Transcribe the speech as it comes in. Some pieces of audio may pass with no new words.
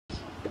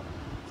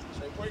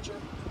preacher,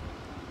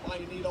 why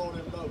you need all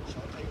them notes?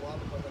 I'll tell you why,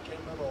 because I can't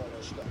remember all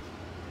this stuff.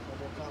 No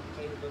more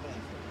complicated than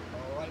that.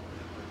 All right?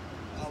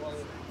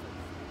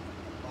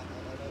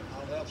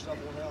 I'll have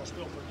someone else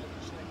still forget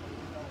the same.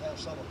 I'll have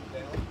some of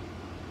them down.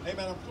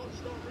 Amen. I'm going to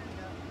start reading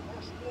out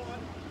verse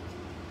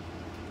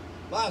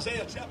 1.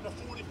 Isaiah chapter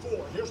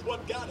 44. Here's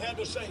what God had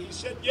to say. He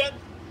said, "Yet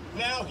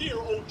now hear,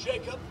 O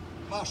Jacob,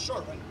 my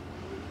servant,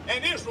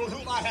 and Israel,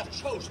 whom I have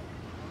chosen.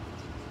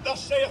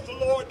 Thus saith the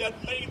Lord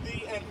that made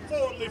thee and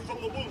formed thee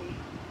from the womb,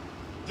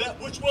 that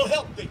which will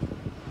help thee.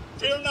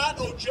 Fear not,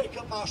 O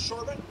Jacob, my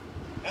servant,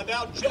 and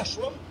thou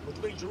Jeshurun," which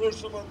means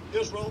Jerusalem or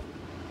Israel,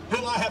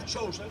 "whom I have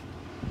chosen."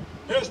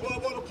 Here's what I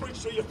want to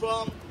preach to you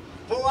from.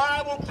 "For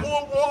I will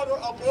pour water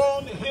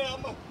upon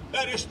him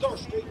that is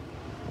thirsty."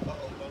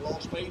 Uh-oh, I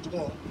lost page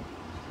 1.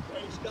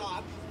 Praise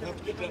God. You have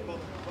to get that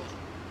mother.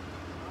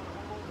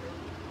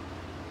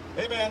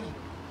 Amen.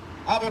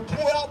 "I will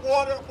pour out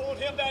water upon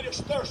him that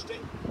is thirsty,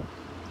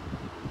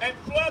 and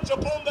floods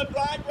upon the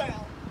dry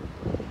ground.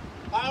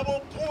 I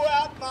will pour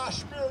out my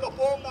spirit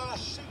upon thy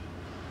seed,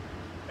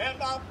 and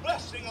my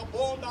blessing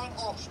upon thine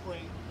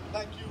offspring."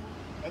 Thank you.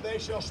 "And they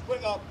shall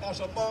spring up as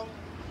among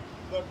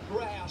the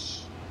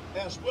grass,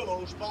 as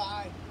willows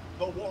by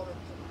the water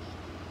course."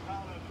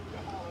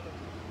 Hallelujah,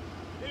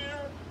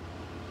 hallelujah.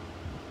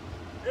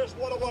 Here's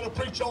what I want to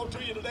preach on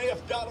to you today,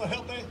 if God will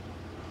help me.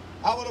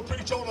 I want to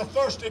preach on a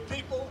thirsty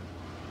people,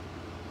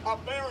 a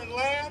barren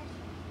land,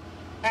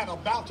 and a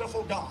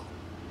bountiful God.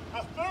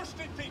 A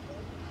thirsty people,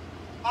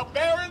 a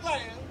barren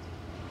land,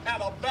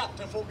 and a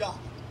bountiful God.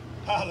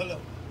 Hallelujah.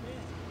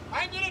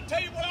 I'm going to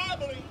tell you what I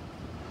believe.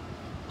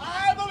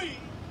 I believe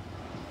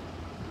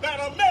that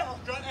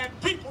America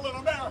and people in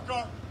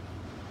America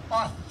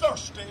are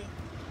thirsty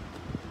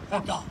for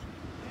God.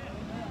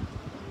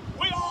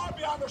 We are,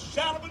 beyond a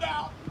shadow of a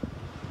doubt,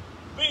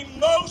 the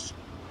most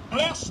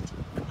blessed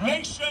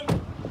nation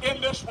in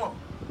this world.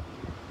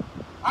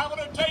 I'm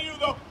going to tell you,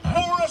 the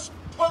poorest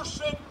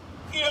person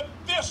in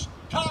this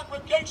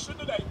congregation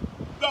today,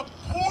 the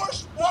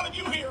poorest one of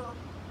you here,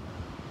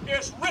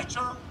 is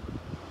richer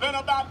than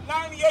about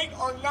 98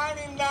 or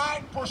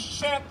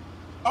 99%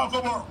 of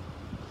the world.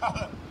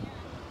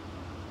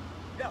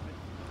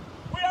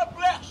 We are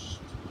blessed.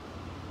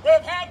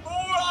 We've had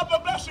more of the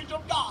blessings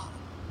of God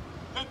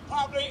than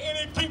probably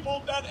any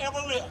people that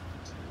ever lived.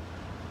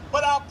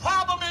 But our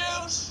problem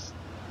is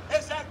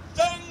that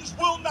things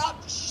will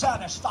not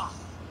satisfy.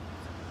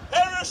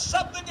 There is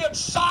something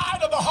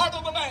inside of the heart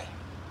of the man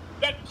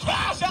that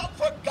cries out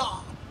for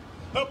God.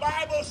 The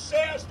Bible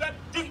says that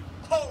deep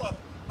calleth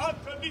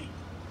unto deep.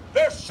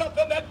 There's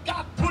something that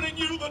God put in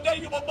you the day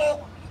you were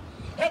born,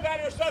 and that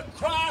is the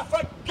cry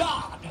for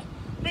God.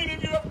 Many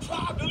of you have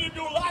tried to live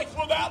your life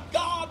without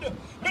God.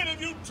 Many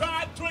of you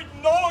tried to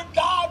ignore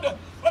God,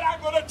 but I'm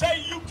going to tell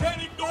you, you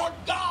can't ignore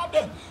God.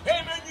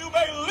 Amen. You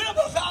may live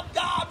without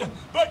God,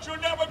 but you're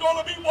never going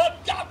to be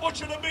what God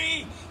wants you to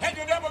be, and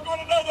you're never going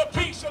to know the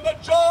peace and the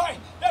joy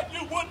that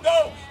you would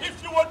know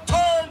if you would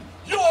turn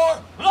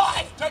your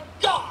life to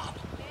God.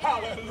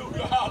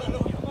 Hallelujah,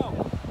 hallelujah.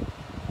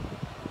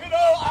 You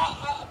know,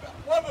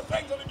 one of the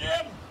things, and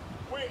again,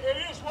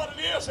 it is what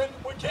it is, and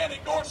we can't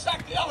ignore it's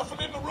like the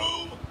elephant in the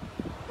room.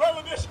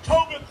 Brother, this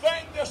COVID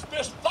thing,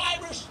 this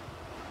virus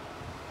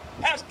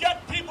has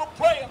got people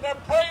praying. They're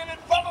praying in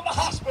front of the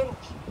hospitals.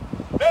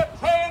 They're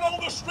praying on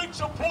the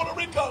streets of Puerto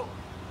Rico.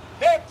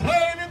 They're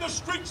praying in the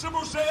streets of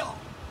Brazil.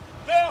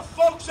 There are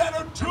folks that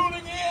are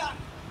tuning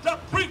in to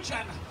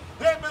preaching.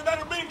 That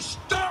are being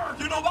stirred.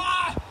 You know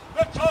why?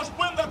 Because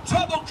when the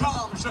trouble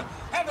comes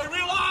and they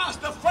realize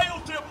the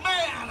frailty of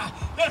man,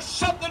 there's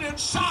something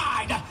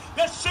inside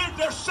that says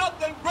there's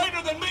something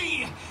greater than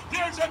me.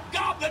 There's a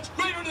God that's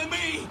greater than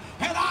me,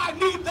 and I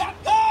need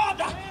that God.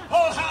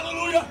 Oh,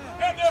 hallelujah.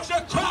 And there's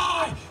a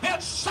cry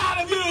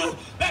inside of you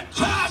that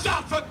cries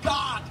out for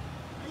God.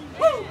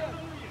 Woo.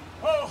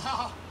 Oh,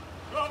 how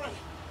glory.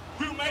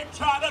 You may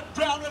try to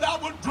drown it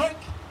out with drink.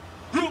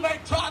 You may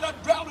try to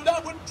drown it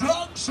out with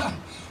drugs.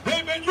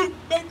 Amen. You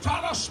may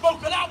try to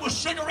smoke it out with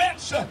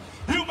cigarettes.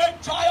 You may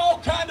try all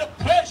kinds of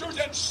pleasures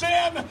and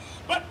sin.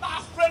 But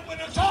my friend,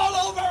 when it's all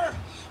over,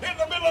 in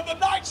the middle of the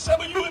night,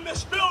 some of you in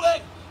this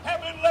building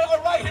have been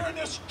laying right here in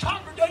this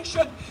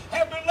congregation,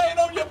 have been laying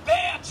on your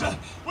beds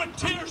with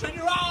tears in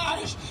your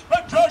eyes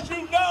because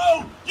you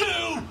know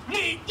you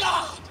need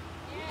God.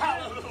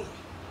 Hallelujah.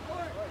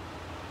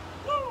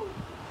 Woo.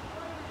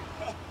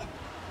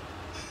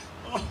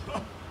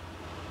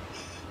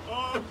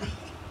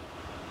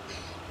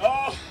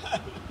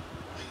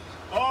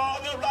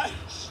 The writer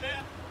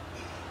said,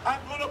 I'm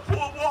going to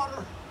pour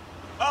water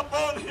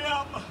upon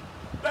him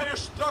that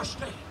is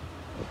thirsty.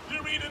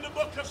 You read in the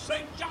book of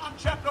St. John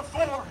chapter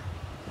 4,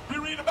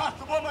 you read about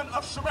the woman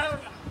of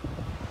Samaria,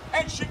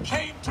 and she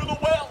came to the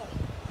well.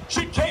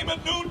 She came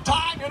at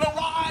noontime. You know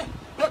why?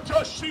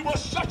 Because she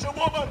was such a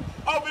woman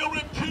of ill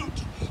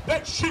repute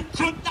that she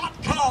could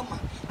not come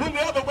when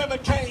the other women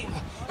came.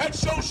 And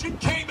so she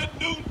came at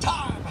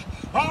noontime.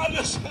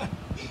 Listen.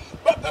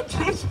 But the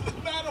truth of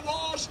the matter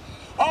was,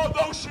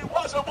 although she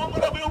was a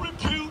woman of ill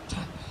repute,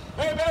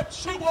 amen,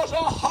 she was a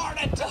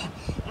harlot.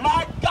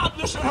 My God,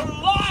 listen,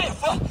 her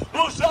life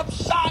was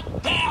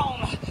upside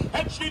down.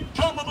 And she'd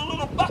come with a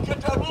little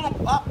bucket, a little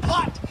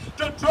pot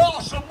to draw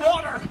some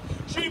water.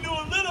 She knew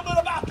a little bit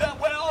about that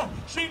well.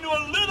 She knew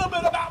a little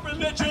bit about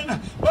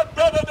religion. But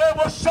brother, there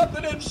was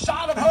something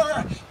inside of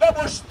her that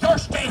was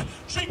thirsty.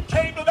 She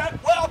came to that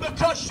well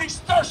because she's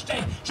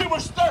thirsty. She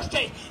was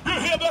thirsty. You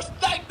hear this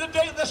thing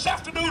today, this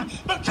afternoon,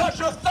 because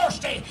you're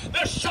thirsty.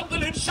 There's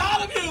something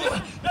inside of you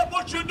that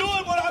what you're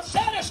doing will not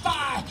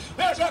satisfy.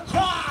 There's a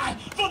cry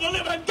for the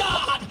living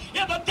God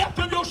in the depth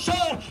of your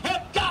soul.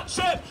 And God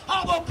said,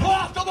 I will pour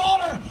out the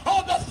water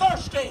on the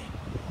thirsty.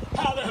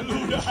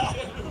 Hallelujah,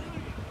 hallelujah.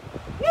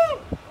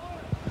 Woo!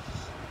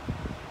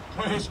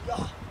 Praise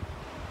God.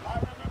 I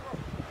remember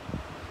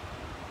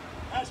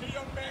as a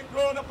young man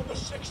growing up in the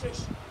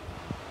 60s,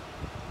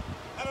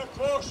 and of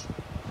course,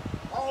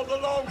 all the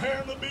long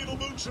hair and the Beatle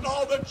boots and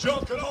all the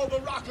junk and all the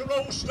rock and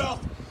roll stuff.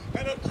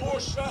 And of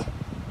course,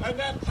 at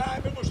that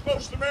time it was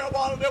mostly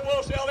marijuana. There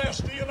was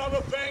LSD and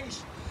other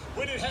things.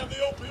 We didn't have the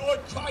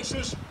opioid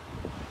crisis.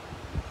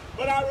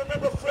 But I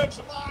remember friends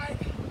of mine,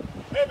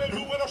 amen,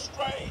 who went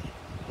astray.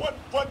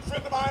 One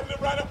friend of mine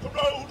lived right up the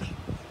road,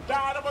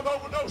 died of an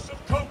overdose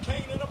of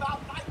cocaine at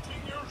about 19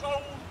 years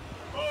old.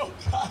 Oh,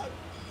 God.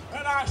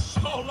 And I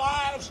saw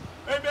lives,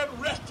 amen,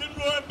 wrecked and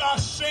ruined by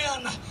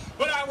sin.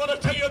 But I want to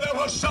tell you, there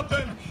was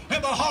something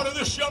in the heart of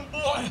this young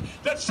boy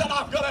that said,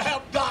 I'm going to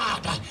have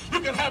God. You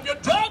can have your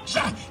drugs.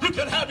 You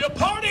can have your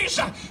parties.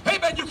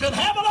 Amen. You can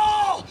have it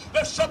all.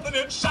 There's something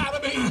inside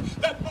of me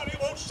that money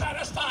won't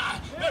satisfy.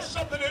 There's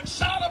something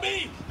inside of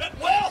me that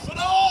wealth and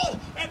all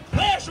and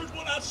pleasures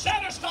will not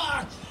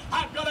satisfy.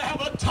 I'm going to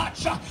have a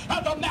touch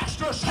of the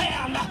Master's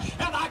hand.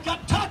 And I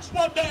got touched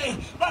one day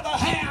by the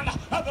hand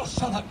of the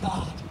Son of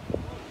God.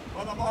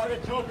 Brother Marty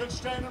Cogan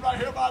standing right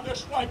here by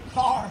this white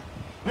car.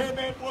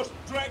 Amen.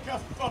 Drank a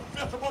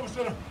fifth of what was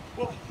it?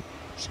 Well,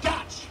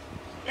 scotch.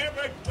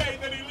 Every day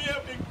that he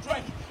lived, he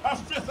drank a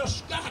fifth of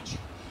scotch.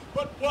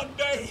 But one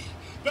day,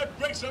 the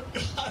grace of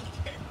God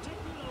came to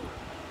him.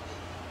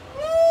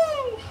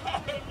 Woo!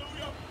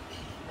 Hallelujah.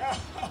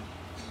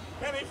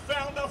 And he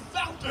found a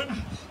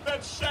fountain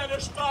that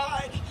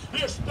satisfied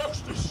his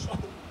thirsty soul.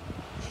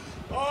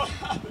 Oh,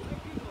 hallelujah.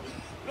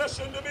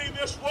 Listen to me.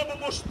 This woman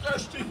was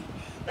thirsty,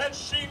 and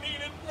she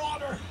needed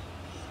water.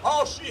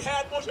 All she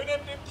had was an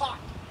empty pot.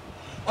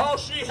 All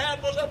she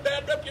had was a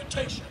bad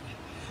reputation.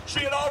 She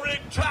had already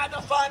tried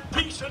to find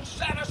peace and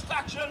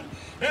satisfaction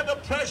in the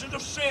pleasures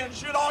of sin.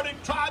 She had already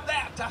tried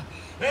that.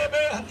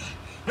 Amen.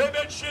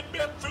 Amen. She'd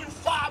been through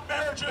 5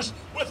 marriages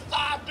with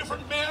 5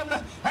 different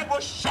men and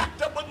was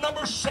shacked up with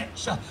number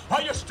 6.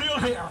 Are you still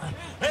here?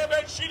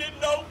 Amen. She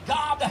didn't know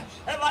God.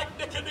 And like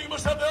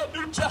Nicodemus of the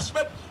New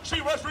Testament,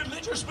 she was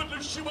religious, but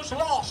she was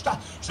lost.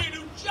 She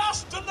knew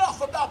just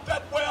enough about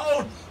that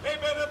well,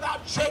 amen,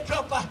 about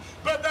Jacob,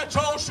 but that's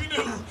all she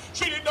knew.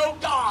 She didn't know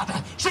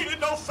God. She didn't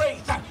know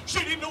faith. She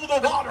didn't know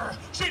the water.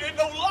 She didn't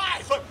know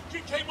life. She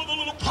came with a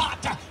little pot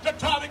to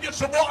try to get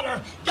some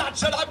water. God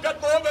said, I've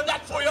got more than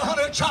that for you,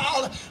 honey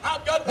child.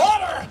 I've got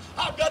water.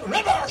 I've got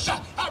rivers.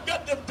 I've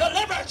got the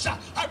deliverance.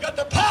 I've got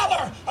the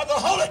power of the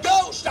Holy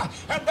Ghost.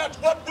 And that's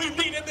what we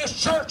need in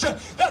this church.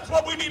 That's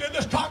what we need in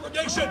this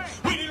congregation.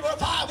 We need a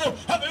revival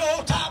of the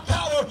old-time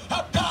power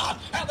of God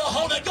and the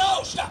Holy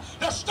Ghost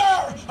to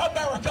stir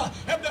America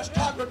in this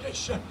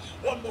congregation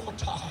one more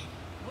time.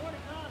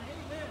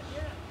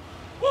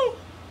 Woo!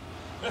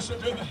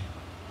 Listen to me.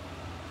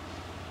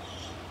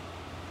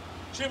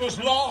 She was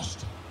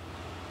lost.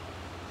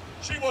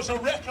 She was a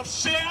wreck of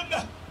sin,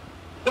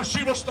 but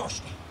she was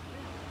thirsty.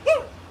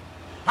 Woo!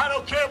 I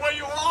don't care where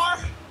you are.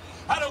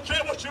 I don't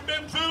care what you've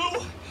been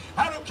through.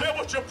 I don't care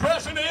what your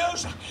present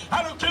is.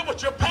 I don't care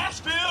what your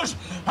past is.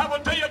 I will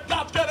tell you,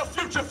 God's got a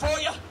future for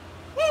you.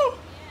 Woo!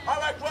 I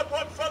like what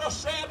one fellow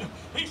said.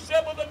 He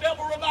said, when the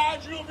devil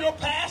reminds you of your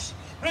past,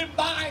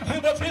 remind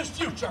him of his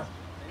future.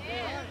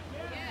 Yeah.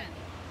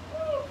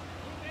 Woo!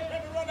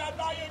 Let me run that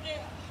by you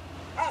again.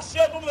 I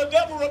said, when the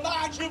devil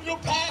reminds you of your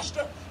past,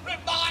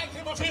 remind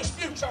him of his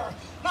future.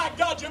 My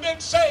God, you've been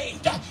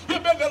saved.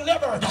 You've been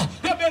delivered.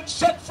 You've been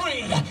set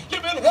free.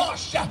 You've been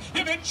washed.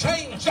 You've been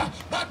changed.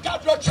 My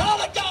God, you're a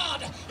child of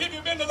God if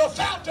you've been to the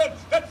fountain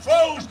that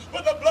flows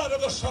with the blood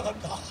of the Son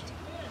of God.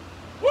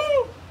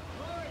 Woo!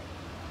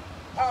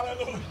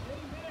 Hallelujah.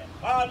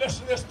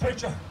 Listen to this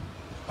preacher.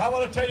 I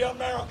want to tell you,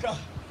 America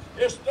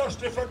is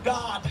thirsty for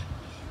God.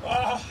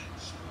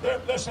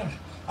 Listen,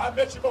 I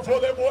mentioned before,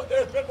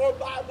 there's been more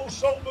Bibles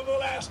sold in the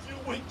last few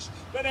weeks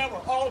than ever,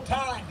 all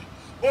time.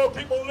 More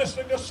people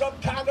listening to some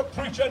kind of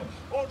preaching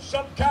on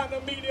some kind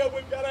of media.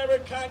 We've got every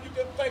kind you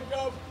can think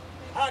of.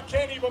 I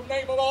can't even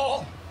name them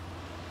all.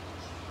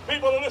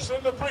 People are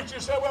listening to preachers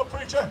and say, well,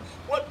 preacher,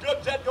 what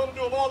good's that going to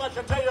do them? All I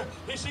can tell you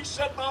is he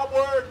said my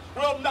word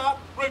will not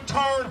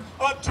return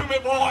unto me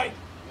void.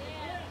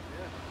 Yeah.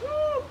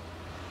 Woo.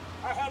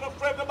 I had a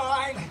friend of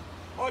mine,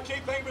 I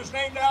can't think of his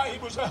name now. He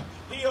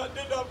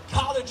did a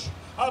college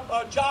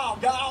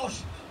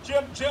Giles,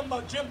 Jim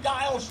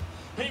Giles.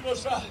 He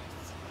was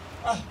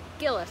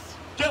Gillis.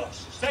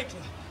 Thank you.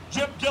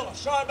 Jim Gillis.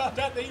 Sorry about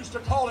that. They used to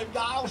call him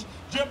Giles.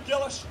 Jim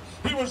Gillis.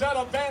 He was at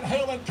a Van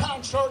Halen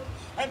concert,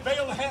 and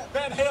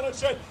Van Halen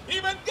said,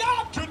 even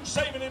God couldn't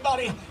save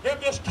anybody in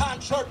this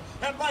concert.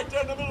 And right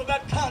there in the middle of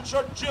that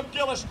concert, Jim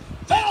Gillis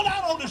fell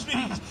down on his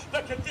knees.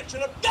 The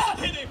conviction of God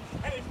hit him,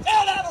 and he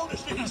fell down on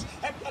his knees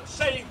and got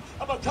saved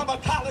and become a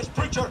college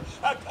preacher,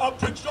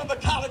 preached on the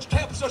college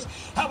campuses.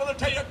 I'm going to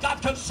tell you,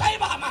 God can save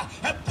them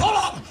and pull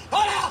them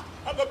right out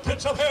of the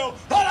pits of hell.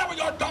 Whatever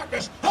your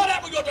darkness,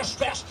 whatever your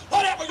distress,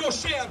 whatever your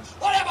sin,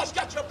 whatever's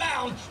got you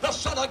bound, the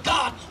Son of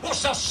God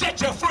wants to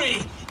set you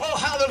free. Oh,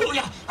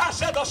 hallelujah. I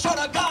said the Son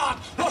of God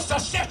wants to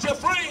set you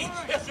free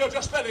if you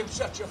just let him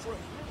set you free.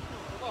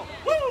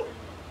 Woo!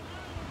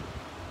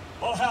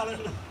 Oh,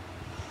 hallelujah.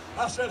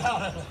 I said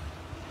hallelujah.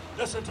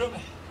 Listen to me.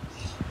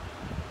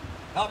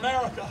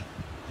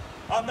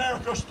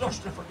 America's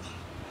thirsty for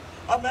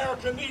God.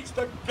 America needs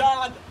the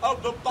God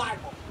of the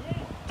Bible.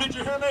 Did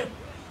you hear me?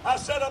 I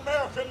said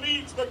America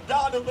needs the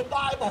God of the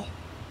Bible.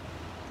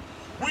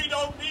 We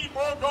don't need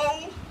more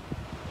gold.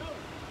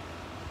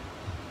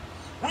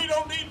 We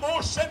don't need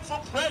more sinful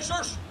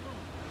pleasures.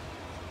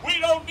 We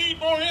don't need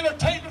more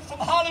entertainment from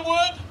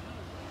Hollywood.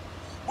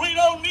 We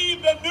don't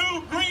need the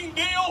new Green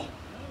Deal.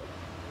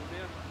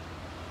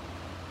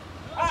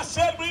 I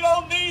said we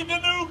don't need the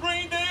new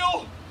Green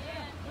Deal.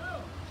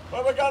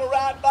 Well, we got to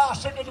ride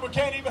bicycles. We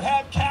can't even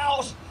have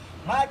cows.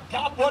 My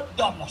God, what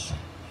dumbness.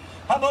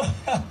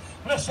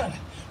 Listen,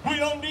 we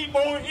don't need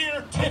more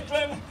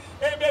ear-tickling,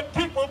 amen,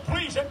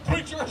 people-pleasing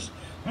preachers.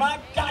 My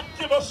God,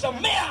 give us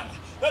some men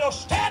that'll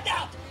stand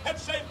out and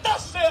say,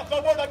 thus saith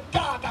the word of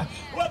God,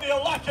 whether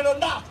you like it or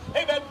not.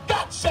 Amen.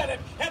 God said it,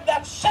 and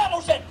that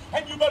settles it,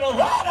 and you better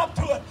ride up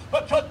to it,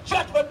 because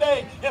judgment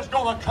day is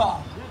going to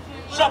come.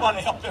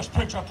 Somebody help this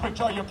preacher preach.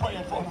 Are you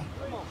praying for me?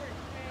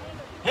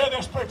 Hear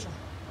this preacher.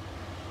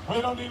 We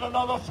don't need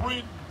another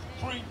 $3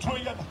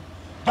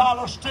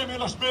 trillion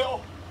stimulus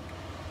bill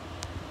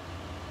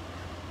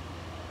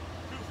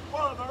to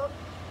further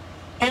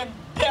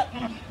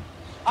indebting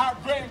our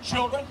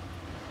grandchildren.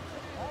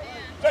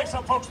 Say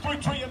some folks,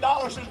 $3 trillion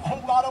is a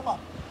whole lot of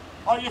money.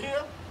 Are you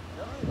here?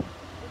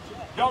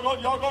 Y'all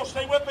gonna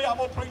stay with me? I'm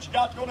gonna preach.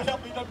 God's gonna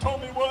help me. They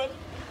told me he would.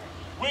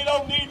 We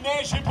don't need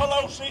Nancy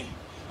Pelosi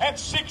and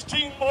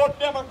 16 more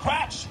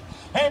Democrats,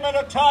 amen,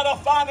 to try to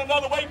find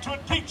another way to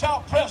impeach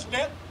our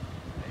president.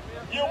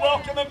 You're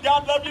welcome, and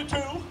God love you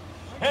too.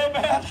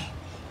 Amen.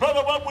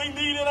 Brother, what we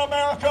need in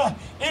America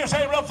is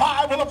a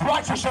revival of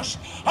righteousness,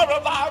 a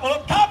revival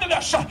of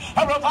godliness,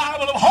 a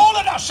revival of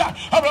holiness,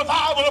 a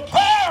revival of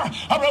prayer,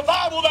 a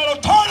revival that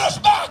will turn us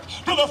back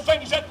to the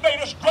things that made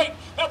us great.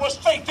 That was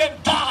faith in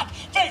God,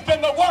 faith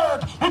in the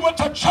Word. We went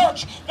to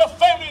church, the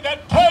family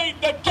that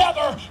prayed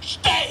together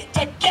stayed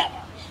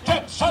together.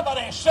 Can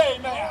somebody say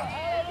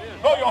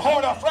amen? Blow your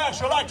horn up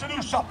fresh. You'd like to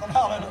do something.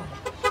 Hallelujah.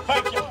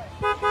 Thank you.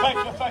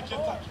 Thank you. Thank you.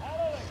 Thank you.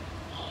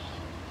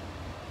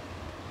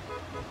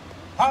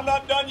 I'm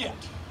not done yet.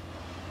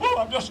 Woo,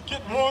 I'm just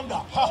getting warmed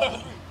up.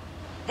 Hallelujah.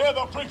 Hear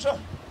the preacher?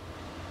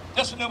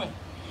 Listen to me.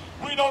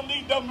 We don't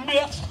need the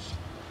myths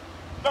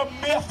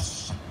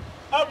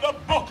of the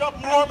Book of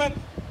Mormon.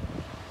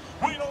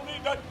 We don't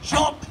need the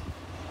junk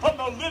from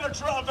the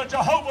literature of the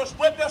Jehovah's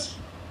Witness.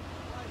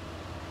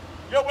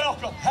 You're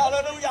welcome.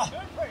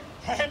 Hallelujah.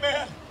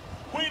 Amen.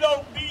 We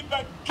don't need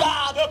the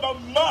God of the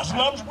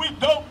Muslims. We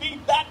don't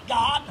need that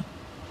God.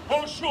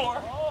 For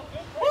sure.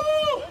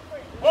 Woo!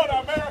 What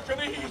America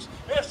needs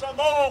is some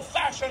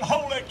old-fashioned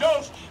Holy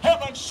Ghost,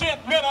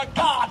 heaven-sent men of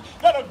God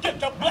that'll get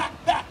the black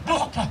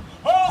book.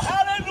 Oh,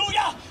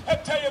 hallelujah!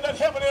 And tell you that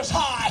heaven is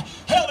high,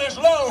 hell is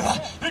low.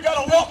 You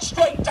got to walk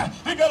straight.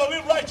 You got to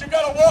live right. You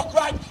got to walk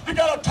right. You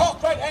got to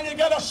talk right, and you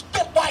got to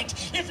spit right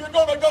if you're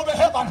going to go to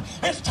heaven.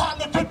 It's time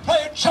to quit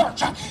playing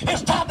church.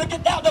 It's time to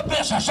get down to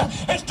business.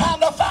 It's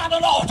time to find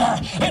an altar.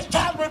 It's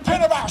time to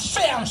repent of our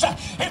sins.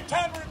 It's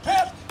time to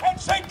repent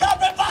and say, God,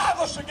 revive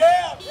us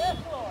again. Yes,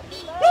 Lord.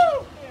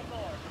 Woo!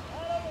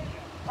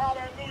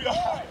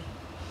 Hallelujah.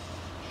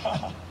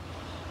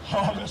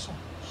 Oh, listen.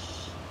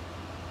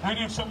 We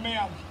need some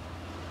men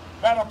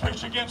that'll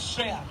preach against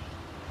sin.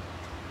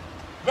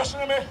 Listen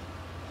to me.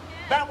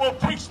 That will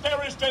preach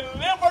there is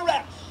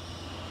deliverance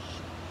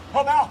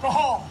from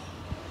alcohol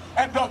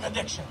and drug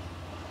addiction.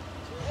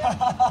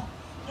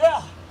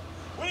 Yeah.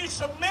 We need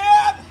some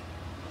men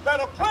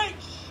that'll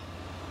preach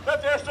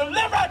that there's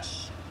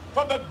deliverance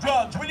from the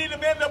drugs. We need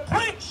men to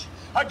preach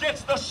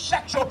against the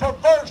sexual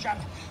perversion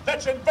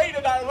that's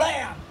invaded our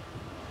land.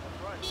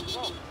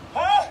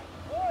 Huh?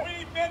 We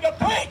need men to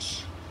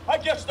preach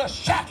against the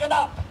shacking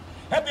up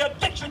and the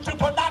addiction to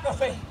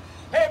pornography.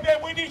 Amen.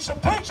 We need some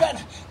preaching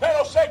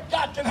that'll say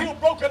God can heal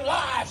broken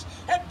lives,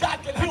 and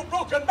God can heal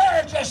broken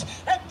marriages,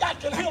 and God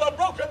can heal a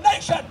broken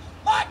nation.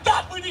 My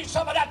God, we need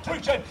some of that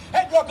preaching,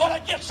 and you're going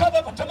to get some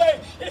of it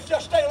today if you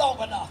stay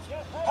long enough.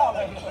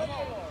 Hallelujah.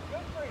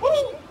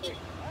 Woo.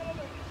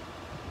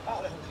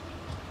 Hallelujah.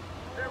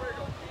 Here we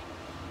go.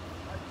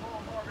 Like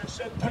Paul Markee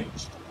said,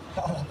 preach.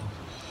 Hallelujah.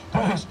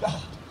 Praise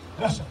God.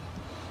 Listen,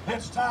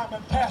 it's time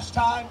and past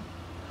time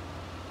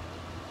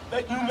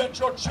that you let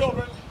your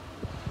children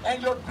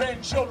and your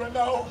grandchildren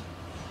know.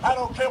 I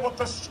don't care what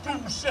the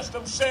school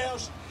system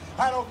says.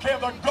 I don't care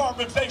the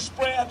garbage they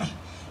spread.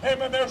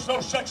 Amen. There's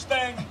no such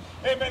thing,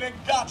 amen, in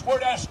God's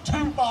word as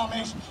two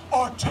mommies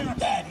or two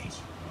daddies.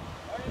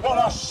 What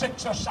a sick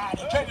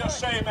society. Can you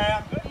say,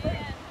 man?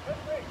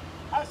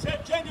 I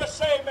said, can you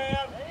say,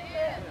 man?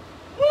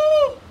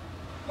 Woo!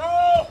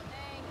 No.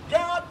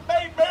 God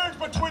made marriage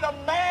between a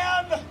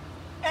man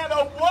and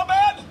a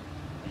woman.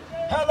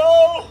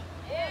 Hello?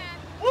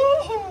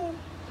 Woo-hoo!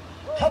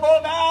 Come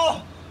on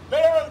now.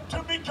 They're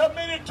to be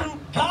committed to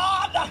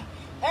God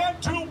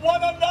and to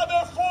one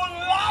another for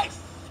life.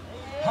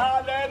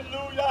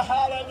 Hallelujah,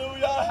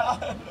 hallelujah,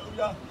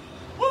 hallelujah.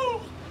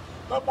 Woo!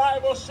 The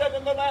Bible said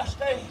in the last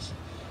days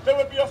there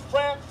would be a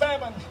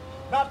famine,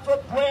 not for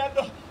bread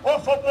or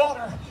for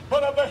water,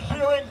 but of the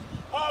hearing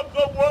of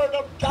the word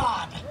of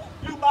God.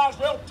 You might as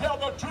well tell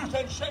the truth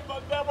and shame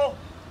the devil.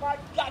 My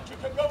God, you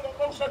can go to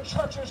most of the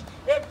churches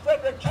in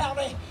Frederick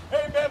County.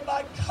 Amen,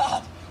 my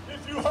God.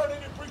 If you heard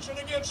any preaching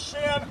against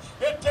sin,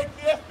 it'd take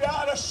the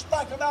FBI to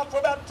spike them out for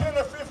about 10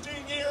 or 15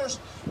 years.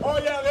 Oh,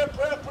 yeah, they're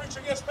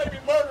preaching against maybe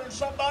murdering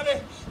somebody.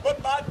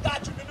 But my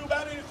God, you can do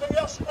about anything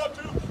else you want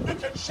to. You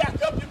can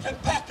shack up, you can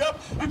pack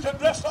up, you can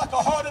dress like a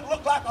harlot,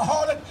 look like a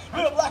harlot,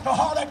 live like a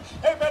harlot.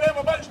 Amen,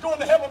 everybody's going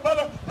to heaven,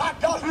 brother. My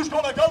God, who's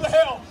going to go to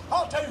hell?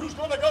 I'll tell you who's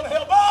going to go to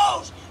hell.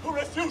 Those who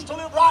refuse to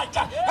live right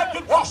and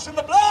get washed in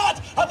the blood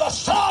of the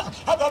Son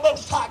of the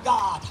Most High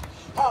God.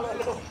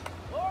 Hallelujah.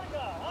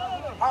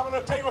 I'm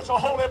going to tell you, it's a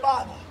holy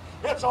Bible.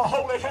 It's a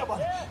holy heaven.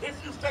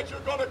 If you think you're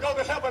going to go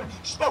to heaven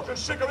smoking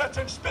cigarettes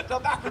and spitting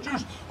tobacco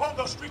juice on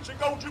the streets of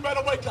gold, you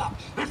better wake up.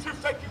 If you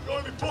think you're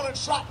going to be pulling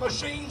slot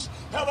machines,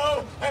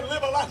 hello, and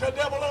living like a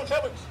devil on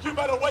heaven, you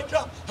better wake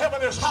up. Heaven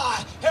is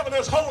high. Heaven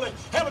is holy.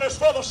 Heaven is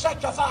for the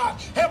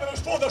sanctified. Heaven is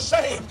for the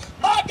saved.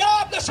 My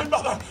God, listen,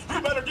 brother,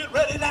 you better get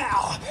ready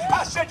now.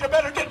 I said you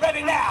better get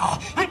ready now.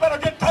 You better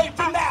get paid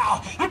through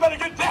now. You better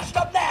get dressed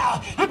up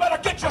now. You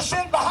better get your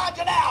sin behind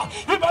you now.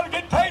 You better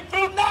get paid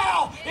through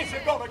now if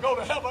you're going to go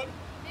to heaven.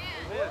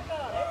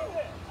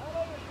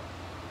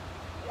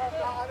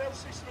 I never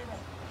see that.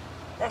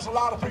 There's a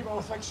lot of people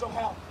who think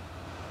somehow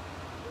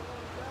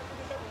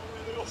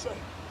they'll say,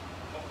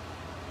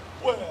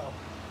 well,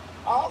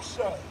 I'll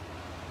say,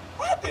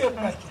 I did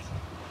make it.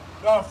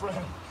 No,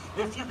 friend,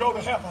 if you go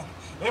to heaven,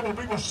 it will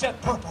be with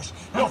set purpose.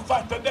 You'll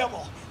fight the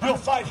devil. You'll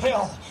fight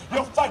hell.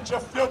 You'll fight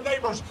your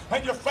neighbors,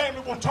 and your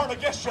family will turn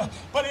against you.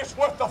 But it's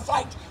worth the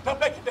fight to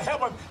make it to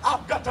heaven.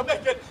 I've got to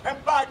make it,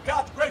 and by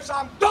God's grace,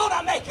 I'm going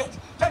to make it.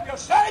 Can you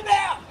say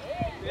now?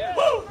 Yeah.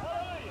 Woo!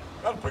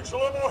 Got to preach a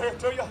little more here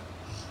to you.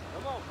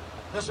 Come on.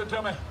 Listen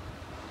to me.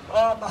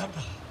 Oh, my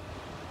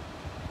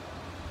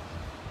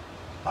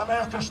God.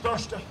 America's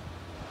thirsty.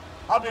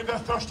 I believe they're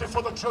thirsty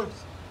for the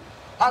truth.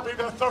 I believe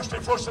they're thirsty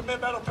for some men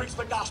that'll preach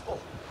the gospel.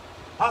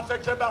 I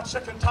think they're about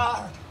sick and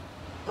tired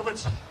of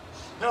it.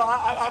 You know,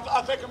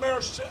 I think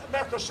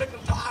America's sick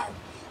and tired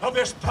of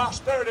this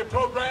prosperity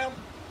program.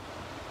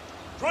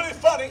 It's really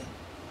funny.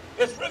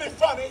 It's really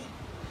funny.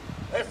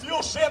 If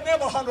you'll send them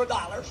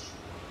 $100,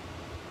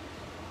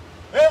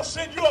 they'll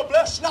send you a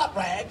blessed snot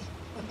rag.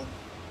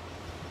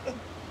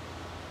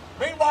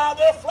 Meanwhile,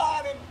 they're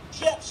flying in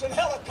jets and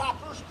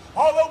helicopters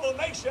all over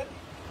the nation.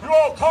 Your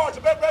old cars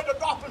have been ready to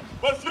drop them.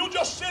 But if you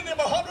just send them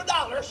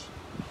 $100,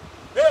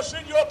 they'll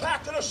send you a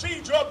packet of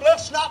seeds or a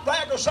blessed snot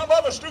rag or some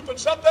other stupid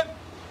something.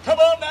 Come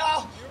on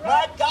now.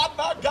 Right.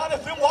 My God,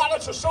 if them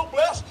wallets are so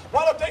blessed,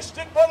 why don't they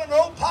stick one in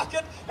their own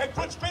pocket and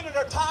quit spending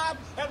their time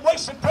and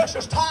wasting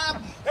precious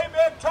time,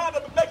 amen, trying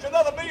to make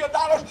another $1 million?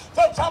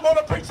 Folks, I'm going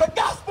to preach the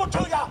gospel to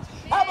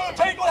you. I'm going to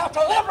tell you you'll have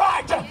to live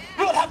right.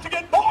 You'll have to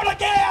get born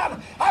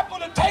again. I'm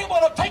going to tell you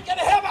what will take you to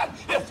heaven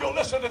if you'll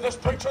listen to this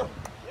preacher.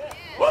 Yeah.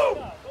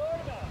 Woo!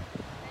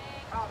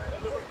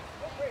 Hallelujah.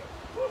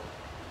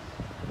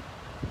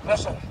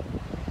 Listen,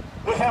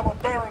 we have a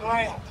barren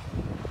land.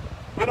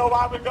 You know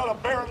why we've got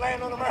a barren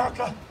land in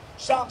America?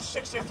 Psalm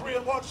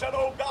 63:1 said,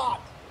 "Oh God,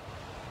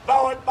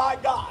 thou art my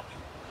God.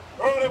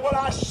 Early will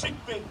I seek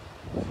thee.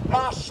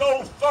 My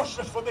soul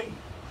thirsteth for thee.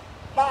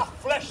 My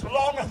flesh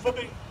longeth for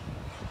thee.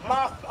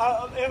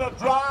 In a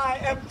dry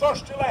and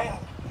thirsty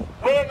land,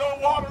 where no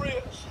water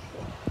is,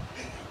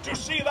 to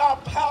see thy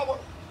power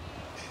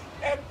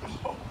and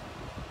glory.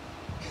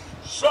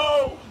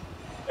 So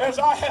as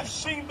I have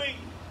seen thee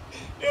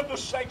in the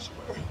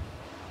sanctuary."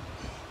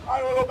 I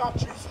don't know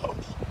about you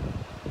folks,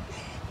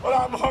 but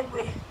I'm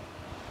hungry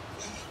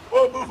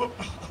for a move of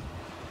God.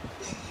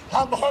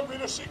 I'm hungry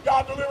to see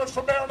God deliver us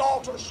from barren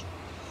altars.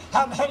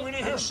 I'm hungry to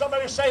hear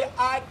somebody say,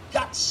 I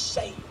got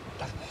saved.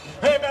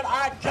 Amen.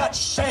 I got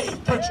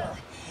saved, preacher.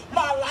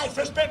 My life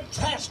has been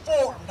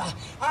transformed.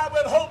 I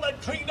went home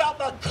and cleaned out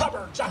my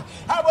cupboards.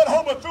 I went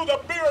home and threw the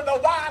beer and the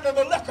wine and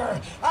the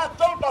liquor. I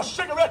threw my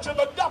cigarettes in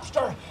the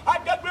dumpster.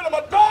 I got rid of my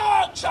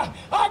drugs.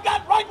 I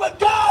got right with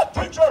God,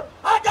 preacher.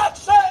 I got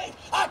saved.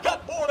 I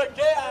got born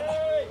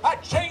again. I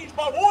changed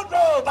my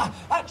wardrobe.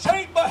 I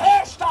changed my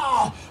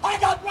hairstyle. I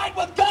got right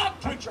with God,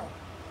 preacher.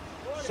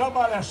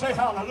 Somebody say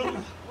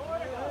hallelujah.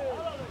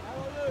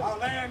 Our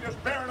land is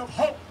barren of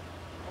hope.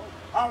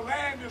 Our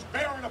land is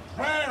barren of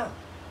prayer.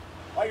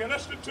 Are you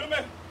listening to me?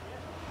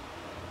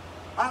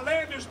 Our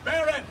land is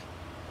barren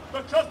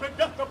because we've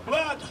got the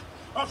blood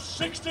of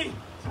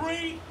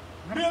 63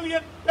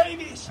 million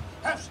babies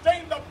have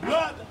stained the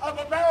blood of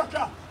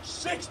America.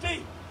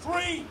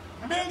 63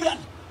 million.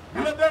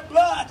 Their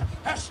blood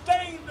has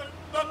stained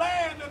the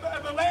land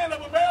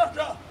of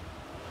America.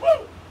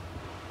 Woo!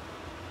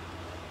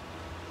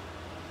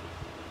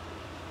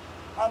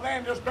 Our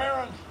land is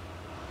barren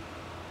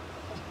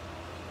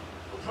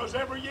because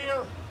every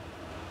year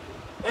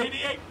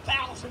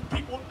 88,000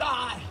 people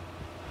die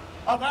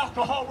of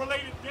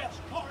alcohol-related deaths,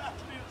 car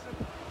accidents,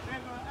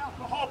 and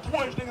alcohol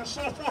poisoning and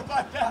so forth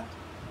like that.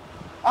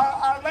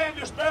 Our land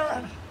is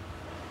barren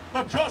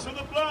because of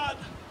the blood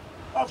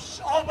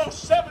of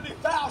almost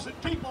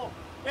 70,000 people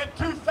in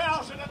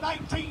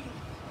 2019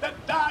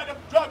 that died of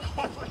drug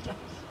overdose.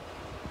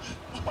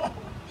 Oh,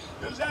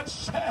 is that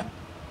sad?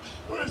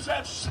 Or is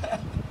that sad?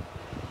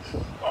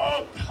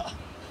 Oh, God.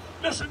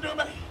 Listen to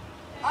me.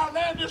 Our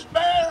land is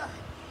bare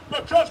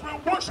because we're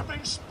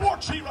worshiping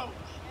sports heroes.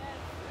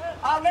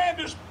 Our land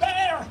is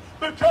bare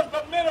because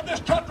the men of this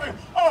country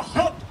are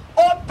hooked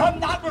on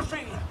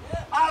pornography.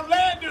 Our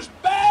land is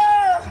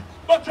bare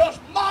because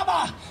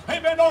mama,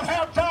 amen, don't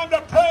have time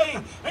to pray.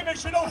 Amen,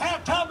 she don't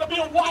have time to be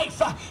a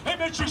wife.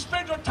 Amen, she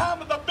spends her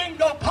time in the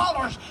bingo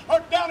parlors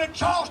or down in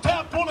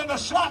Charlestown pulling the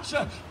slots.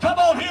 Come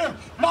on here.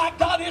 My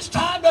God, it's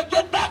time to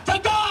get back to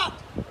God.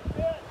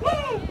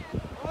 Woo!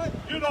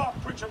 You know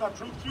I'm preaching the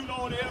truth. You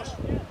know it is.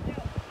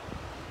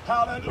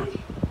 Hallelujah.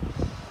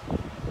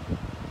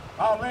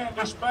 Our land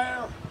is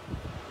bare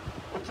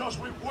because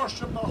we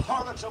worship the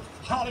harlots of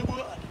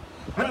Hollywood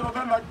rather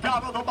than the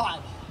God of the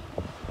Bible.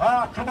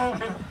 Ah, come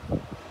on here.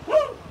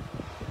 Woo!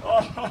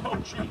 Oh,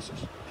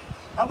 Jesus.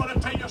 I'm going to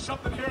tell you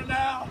something here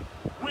now.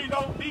 We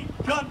don't need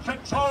gun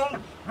control.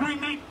 We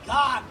need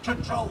God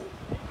control.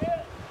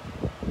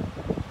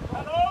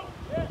 Hello?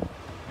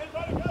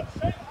 Anybody got to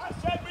say? I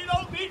said we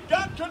don't need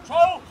gun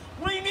control.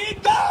 We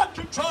need God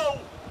control.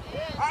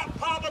 Our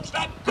problem's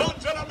not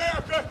guns in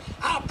America.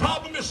 Our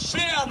problem is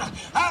sin.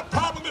 Our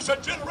problem is a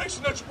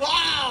generation that's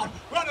wild,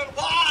 running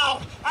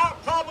wild. Our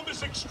problem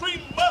is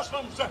extreme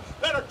Muslims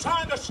that are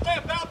trying to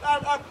stamp out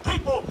our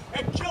people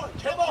and kill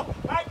it. Come on.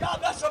 My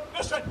God,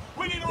 listen,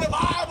 we need a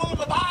revival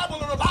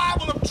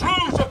of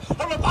truth,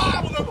 a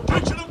revival of the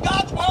preaching of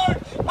God's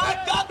word. My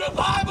God,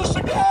 revive us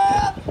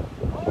again.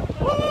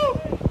 Woo!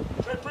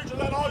 Say, preacher,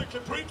 that all you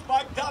can preach?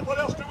 My God, what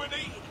else do we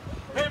need?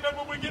 Amen.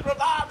 When we get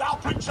revived, I'll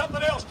preach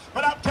something else.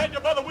 But I'm telling you,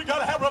 brother, we got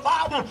to have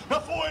revival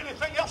before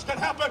anything else can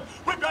happen.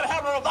 We've got to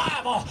have a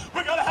revival.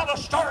 We've got to have a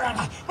stirring.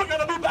 We've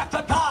got to move back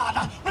to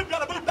God. We've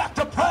got to move back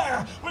to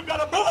prayer. We've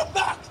got to move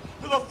back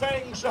to the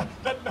things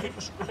that made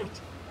us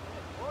great.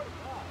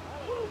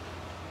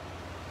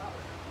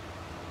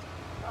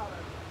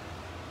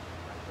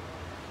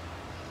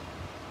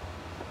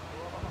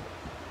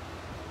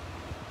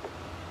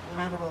 We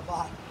need a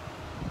revival.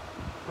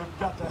 We've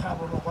got to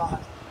have a revival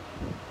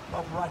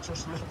of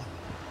righteous living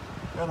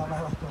in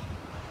America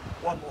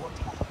one more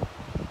time.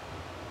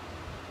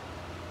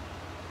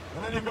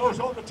 And then he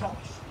goes on to tell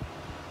us.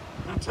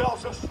 He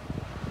tells us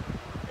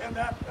in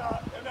that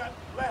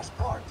last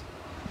part,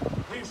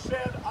 he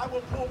said, I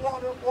will pour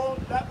water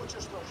on that which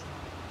is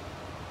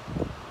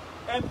thirsty,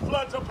 and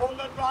floods upon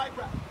the dry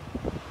ground.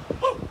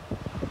 Woo!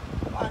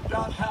 My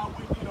God, how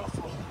we need a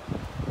flood.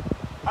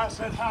 I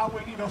said, how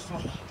we need a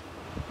flood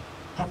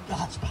of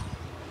God's power.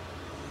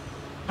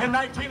 In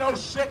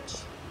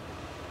 1906,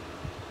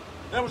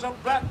 there was a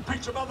black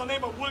preacher by the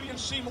name of William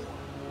Seymour,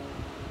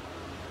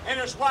 and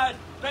his wife's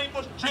name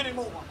was Jenny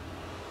Moore.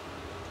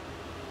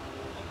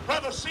 And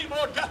Brother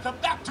Seymour got the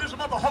baptism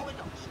of the Holy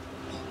Ghost.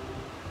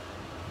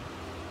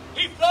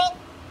 He thought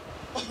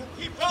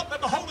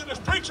that the holiness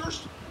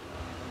preachers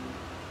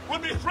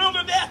would be thrilled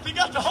to death he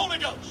got the Holy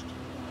Ghost.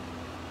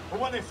 But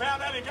when they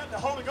found out he got the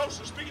Holy Ghost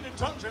and speaking in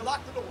tongues, they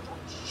locked the doors on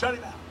him, shut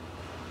him out.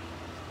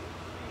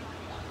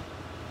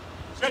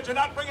 Said, you're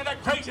not bringing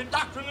that crazy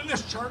doctrine in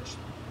this church.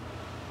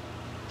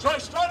 So he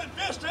started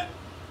visiting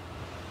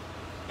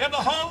in the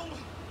home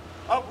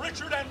of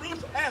Richard and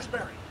Ruth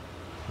Asbury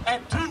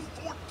at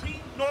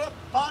 214 North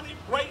Bonnie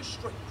Gray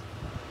Street.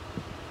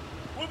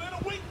 Within a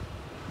week,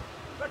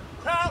 the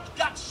crowds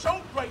got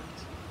so great,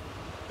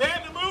 they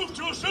had to move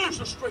to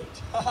Azusa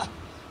Street.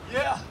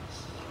 Yeah.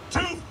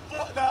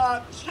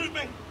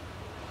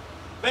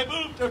 They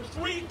moved to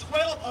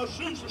 312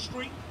 Azusa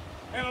Street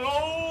in an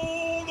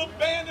old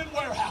abandoned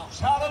warehouse.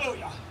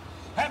 Hallelujah.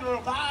 And the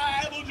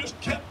revival just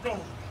kept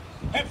going.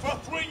 And for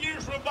 3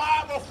 years,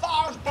 revival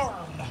fires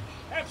burned.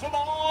 And from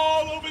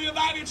all over the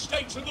United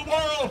States and the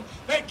world,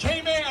 they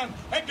came in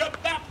and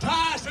got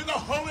baptized in the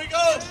Holy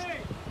Ghost.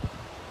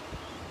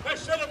 They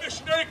said a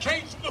missionary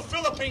came from the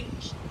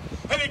Philippines.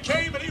 And he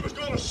came and he was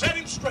going to set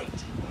him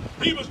straight.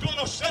 He was going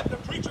to set the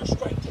preacher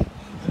straight.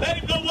 Let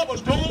him know what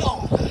was going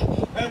on.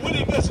 And when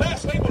his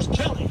last name was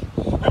Kelly.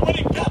 And when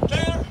he got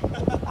there,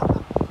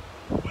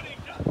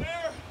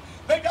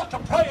 they got to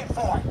praying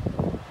for him.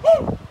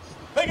 Woo!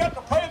 They got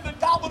to praying that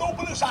God would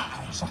open his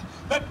eyes,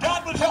 that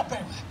God would help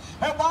him.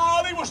 And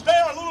while he was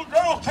there, a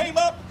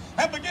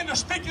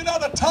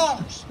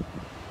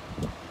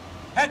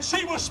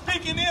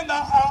in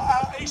the,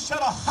 he said,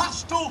 a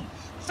hostile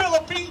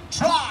Philippine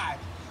tribe.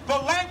 The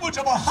language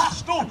of a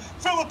hostile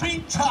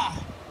Philippine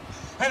tribe.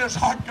 And his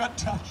heart got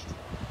touched.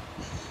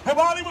 And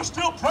while he was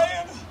still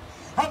praying,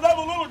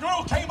 another little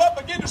girl came up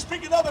and began to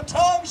speak in other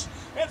tongues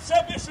and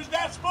said, this is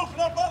that spoken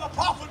of by the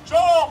prophet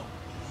Joel.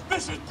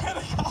 This is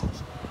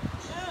Pentecost.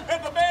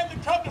 And the man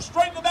that come to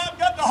straighten them out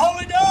got the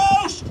Holy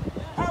Ghost.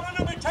 Hallelujah.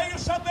 Let me tell you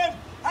something.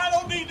 I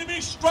don't need to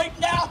be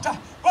straightened out.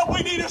 What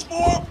we need is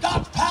more of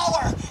God's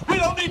power. We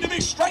don't need to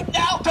be straightened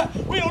out.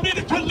 We don't need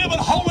to quit living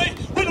holy.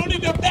 We don't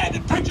need to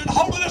abandon preaching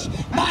holiness.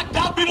 My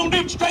God, we don't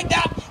need straightened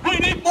out. We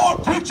need more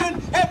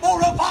preaching and more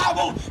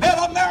revival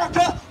in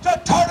America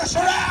to turn us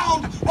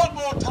around one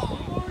more time.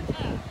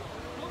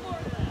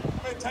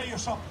 Let me tell you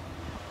something.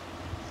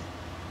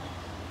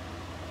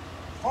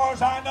 As far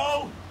as I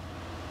know,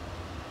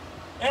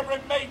 every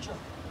major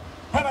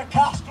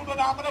Pentecostal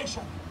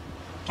denomination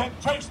can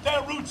trace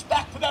their roots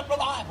back to that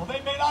revival.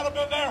 They may not have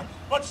been there,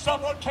 but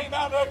someone came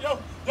out there,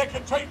 they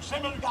can trace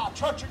Assembly of God,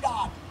 Church of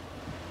God.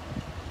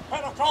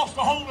 And across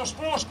the whole of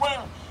Four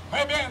Square,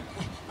 amen,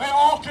 they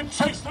all can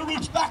trace their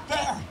roots back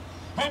there.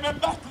 Amen,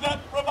 back to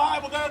that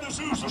revival there in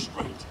Azusa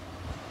Street.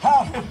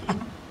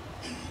 Hallelujah.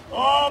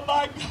 Oh,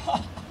 my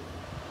God.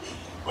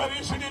 But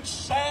isn't it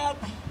sad?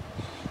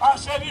 I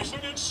said,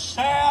 isn't it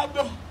sad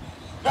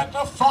that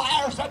the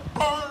fires that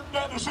burned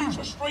at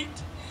Azusa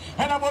Street,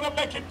 and I want to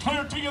make it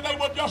clear to you, they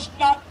were just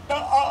not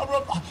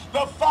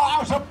the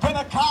fires of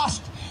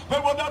Pentecost. They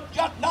were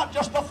not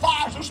just the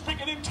fires of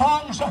speaking in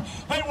tongues.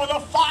 They were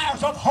the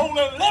fires of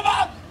holy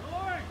living.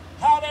 Lord.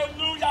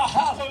 Hallelujah,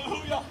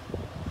 hallelujah.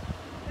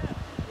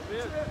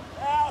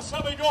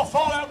 Some of you going to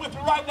fall out with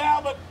me right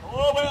now, but,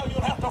 oh, well,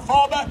 you'll have to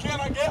fall back in,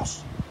 I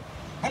guess.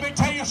 Let me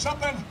tell you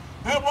something.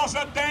 There was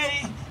a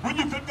day when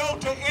you could go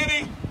to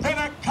any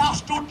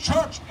Pentecostal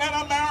church in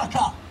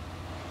America,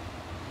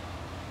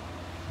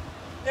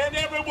 and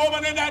every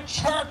woman in that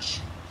church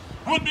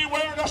would be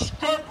wearing a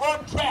skirt or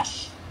a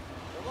dress.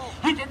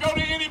 You could go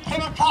to any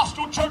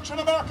Pentecostal church in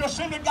America,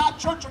 Assembly of God,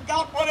 Church of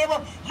God,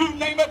 whatever, you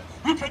name it.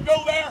 You could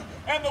go there,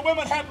 and the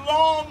women had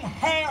long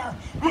hair,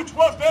 which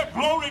was their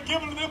glory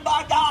given to them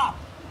by God.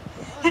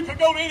 You could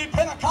go to any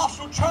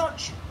Pentecostal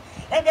church,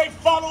 and they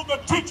followed the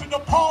teaching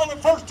of Paul in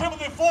 1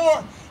 Timothy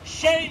 4,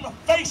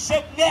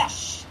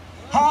 shamefacedness.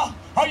 Huh?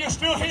 Are you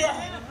still here?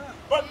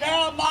 But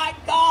now, my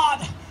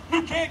God,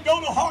 you can't go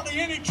to hardly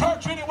any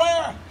church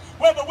anywhere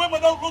where the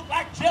women don't look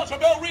like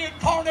Jezebel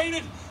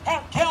reincarnated,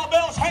 have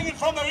cowbells hanging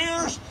from their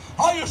ears.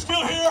 Are you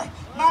still here?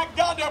 My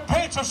God, their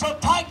pants are so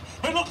tight,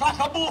 they look like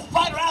a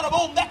bullfighter out of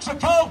old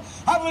Mexico.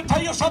 I'm going to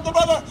tell you something,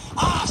 brother.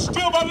 I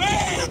still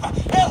believe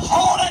in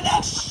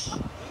holiness.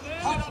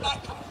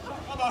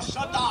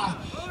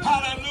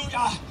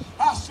 Hallelujah.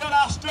 I said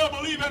I still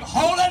believe in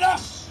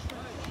holiness.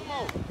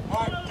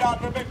 My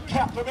God, we've been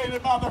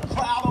captivated by the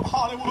crowd of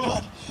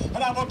Hollywood. And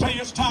I'm going to tell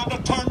you, it's time to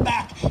turn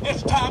back.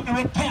 It's time to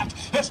repent.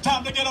 It's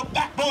time to get a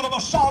backbone of a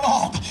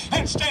sawlog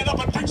and stand up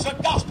and preach the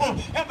gospel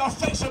in the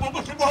face of a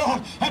wicked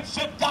world and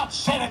say, God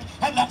said it,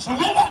 and let's live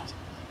it.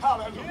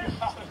 Hallelujah.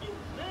 Hallelujah.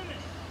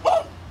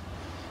 Woo!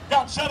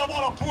 God said, I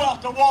want to pour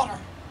out the water.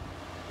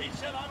 He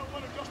said, I don't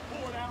want to just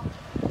pour it out.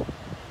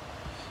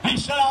 He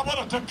said, I want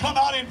it to come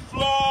out in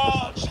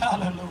floods.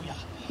 Hallelujah.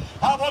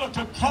 I want it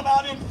to come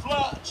out in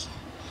floods.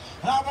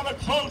 And I want to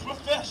close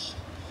with this.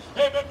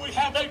 Amen. We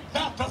have a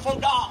bountiful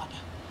God.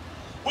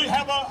 We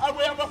have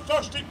a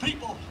thirsty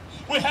people.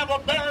 We have a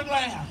barren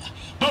land.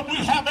 But we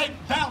have a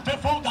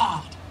bountiful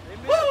God.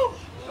 Woo!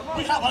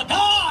 We have a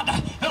God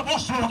that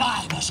wants to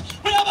revive us.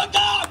 We have a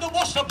God that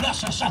wants to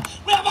bless us.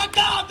 We have a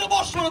God that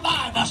wants to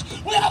revive us.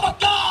 We have a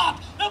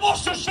God that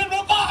wants to send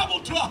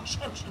revival to our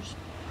churches.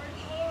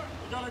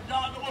 We got a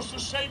God that wants to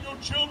save your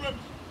children.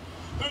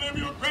 Deliver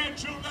your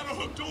grandchildren that are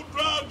hooked on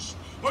drugs,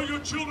 or your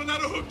children that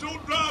are hooked on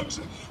drugs.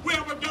 We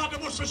have a God that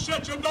wants to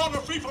set your daughter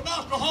free from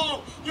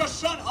alcohol. Your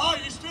son, are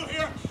you still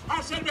here?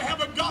 I said we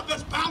have a God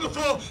that's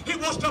bountiful. He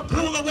wants to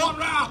pull the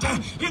water out.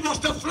 He wants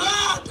to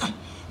flood.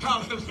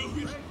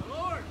 Hallelujah.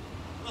 Lord.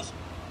 Listen,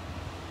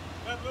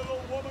 that little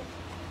old woman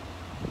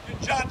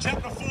in John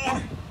chapter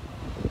 4,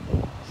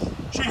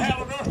 she had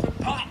an earthen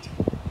pot.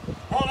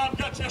 All I've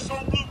got is this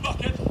old blue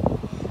bucket,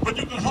 but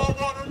you can haul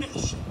water in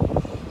this.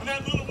 And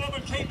that little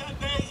woman came that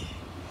day,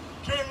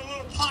 carrying a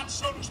little pot,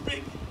 so to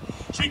speak.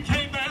 She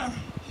came there,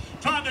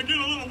 trying to get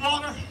a little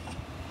water.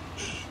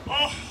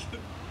 Oh,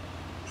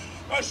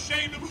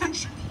 ashamed of who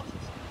she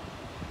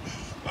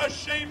was.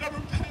 Ashamed of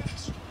her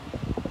past.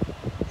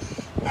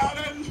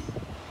 Hallelujah.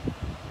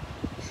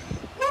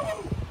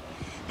 Woo!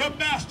 The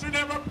master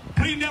never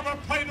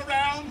played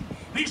around.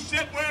 He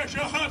said, where's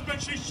your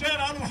husband? She said,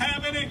 I don't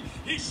have any.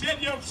 He said,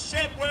 you've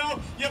said,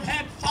 well, you've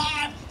had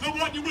 5. The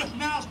one you're with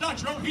now is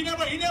not yours. He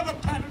never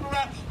patted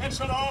around and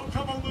said, oh,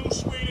 come on, little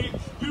sweetie.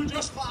 You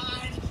just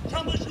fine.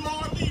 Come as you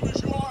are, leave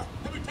as you are.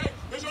 Let me tell you,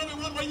 there's only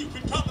one way you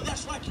can come, and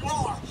that's like you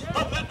are.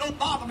 But that don't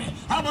bother me.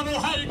 I want to know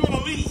how you're going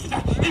to leave.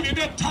 If you've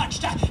been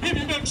touched, if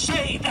you've been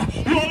saved,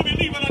 you ought to be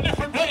leaving a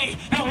different way.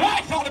 Your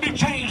life ought to be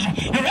changed.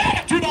 Your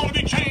attitude ought to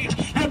be changed.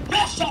 Your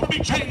best ought to be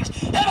changed.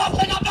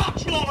 Everything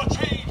about you ought to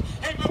change.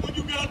 Amen. When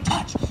you get a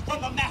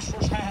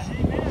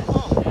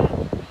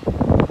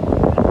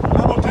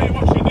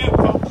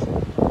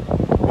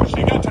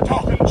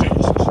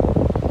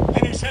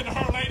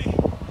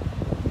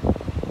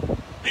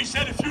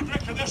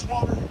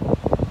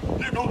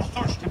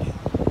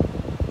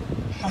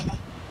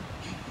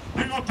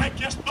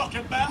this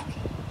bucket back,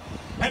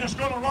 and it's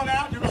going to run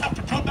out, and you're going to have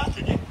to come back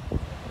again.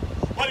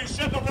 But he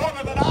said, the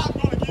water that I'm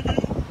going to give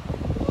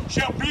you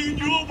shall bring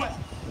you a well,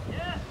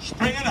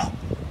 springing up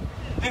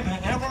in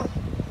the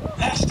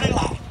everlasting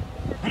life.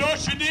 You know what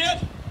she did?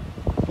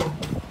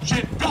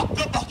 She dropped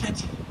the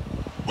bucket.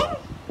 Woo!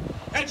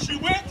 And she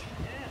went,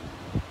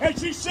 and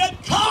she said,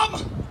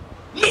 come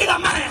meet a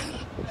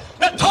man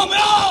that told me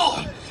all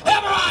ever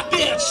I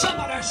did.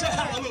 Somebody say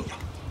hallelujah.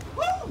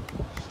 Woo!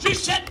 She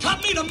said, come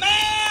meet a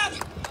man.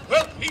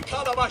 Well, he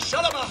called him a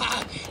shut him a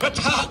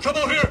come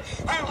on here.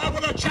 I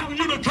want to challenge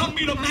you to come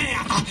meet a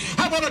man.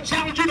 I want to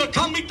challenge you to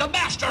come meet the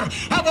master.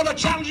 I want to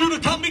challenge you to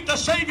come meet the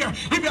Savior.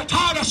 If you're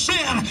tired of sin,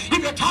 if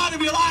you're tired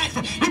of your life,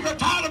 if you're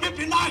tired of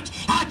empty nights,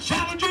 I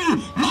challenge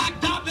you, my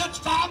God, let's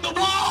find the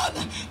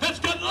one that's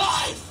got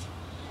life,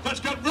 that's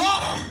got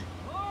water.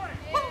 Lord,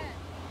 yeah.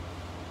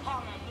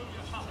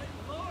 Hallelujah,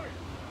 hallelujah.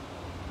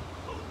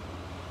 Lord.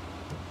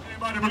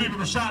 Anybody believe in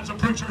the signs of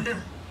preacher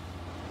here?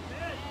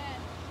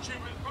 She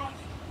went running.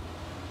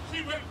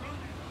 She went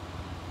running.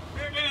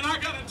 Amen. I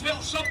got to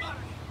tell somebody.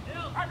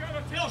 I got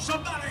to tell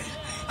somebody.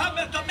 I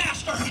met the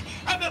Master.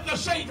 I met the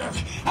Savior.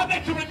 I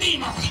met the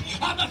Redeemer.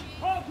 I met,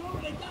 oh,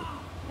 glory to God.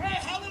 Hey,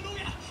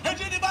 hallelujah. Has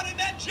anybody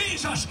met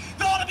Jesus?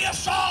 There ought to be a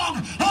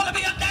song. There ought to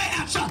be a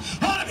dance.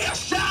 There ought to be a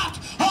shout.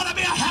 There ought to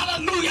be a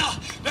hallelujah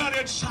down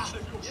inside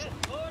of you. Yes,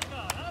 Lord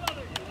God.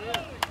 Hallelujah.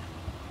 Hallelujah.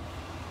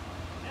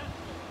 Yes,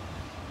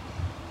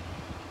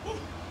 Lord.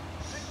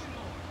 Thank you,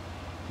 Lord.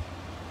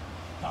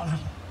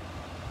 Hallelujah.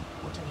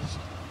 What is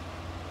it?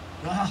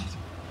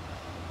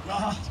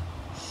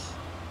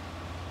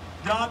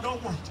 God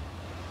don't want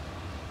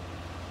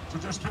to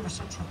just give us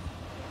some trouble.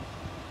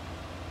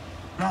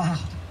 God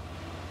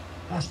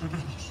wants to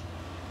give us.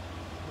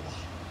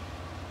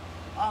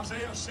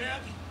 Isaiah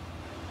said,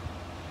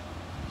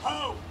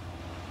 ho,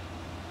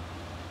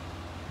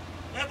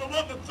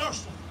 everyone that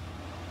thirsteth,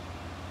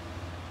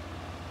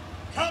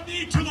 come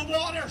ye to the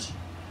waters,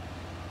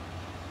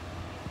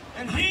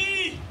 and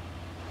he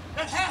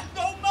that hath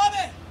no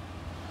money,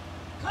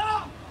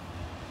 come.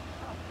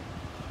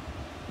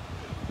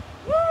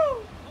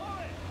 Woo!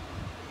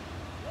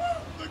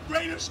 The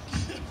greatest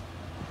gift,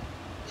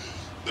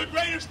 the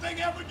greatest thing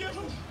ever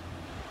given.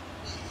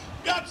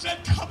 God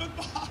said, come and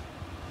buy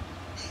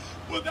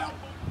without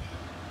money.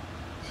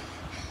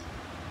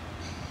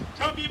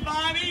 Come ye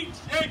buy and eat.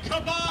 Hey,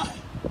 come buy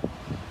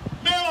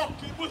milk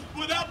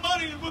without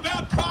money and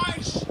without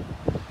price.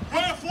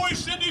 Wherefore he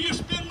said, do you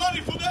spend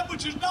money for that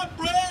which is not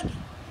bread,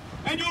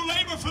 and your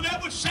labor for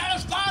that which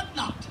satisfied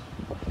not?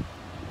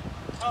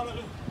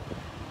 Hallelujah.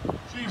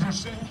 Jesus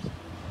said,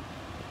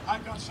 I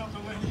got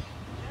something, lady,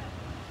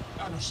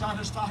 that'll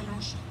satisfy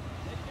your soul.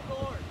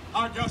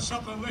 I got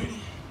something, lady,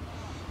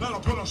 that'll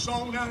put a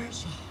song down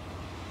inside.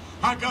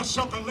 I got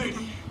something,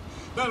 lady,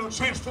 that'll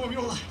transform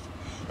your life.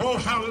 Oh,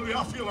 hallelujah,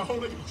 I feel the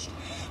Holy Ghost.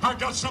 I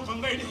got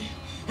something, lady,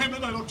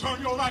 amen, that'll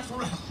turn your life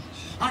around.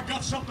 I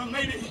got something,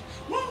 lady,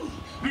 woo,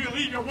 you can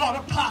leave your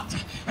water pot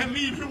and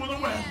leave here with a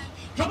well.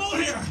 Come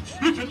on here.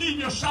 You can leave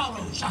your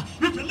sorrows.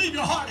 You can leave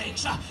your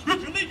heartaches. You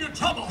can leave your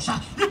troubles.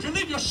 You can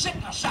leave your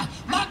sickness.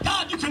 My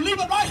God, you can leave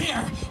it right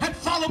here and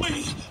follow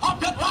me. I've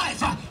got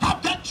life.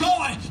 I've got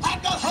joy.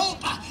 I've got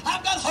hope.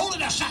 I've got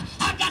holiness.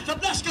 I've got the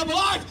blessing of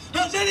life.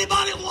 Does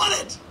anybody want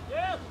it?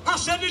 Yes. I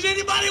said, does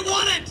anybody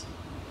want it?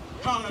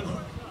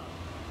 Hallelujah.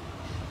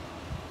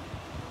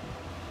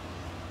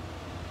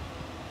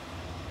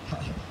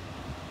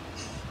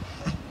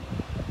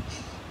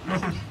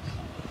 Lord.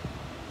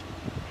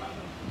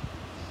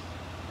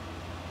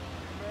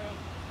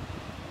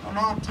 My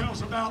mom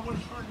tells about when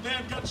her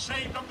dad got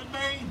saved up in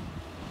Maine.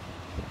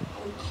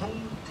 Oh,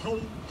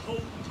 cold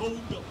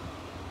building.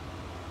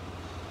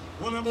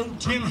 One of them old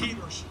tin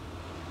heaters,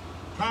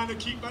 trying to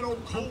keep that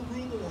old cold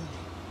room warm.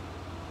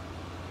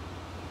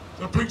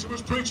 The preacher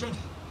was preaching.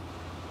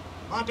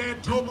 My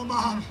dad told my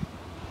mom,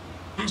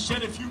 he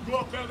said, if you go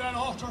up there to that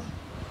altar,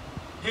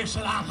 he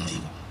said, I'm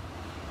leaving.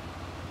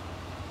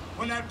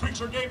 When that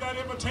preacher gave that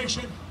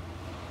invitation,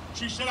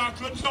 she said, I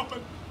couldn't help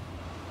it.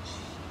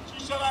 She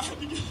said, I had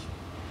to get it.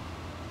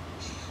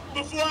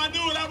 Before I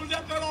knew it, I was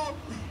at that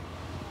altar.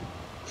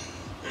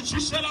 And she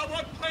said, I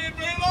wasn't praying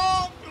very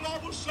long, and all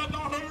of a sudden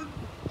I heard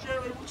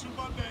Jerry, which is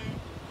my dad.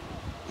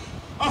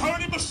 I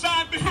heard him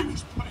beside me, he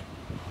was praying.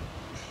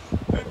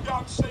 And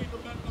God saved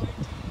him that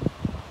night.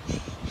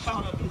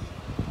 Hallelujah.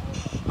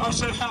 I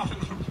said,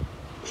 hallelujah.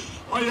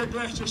 Are you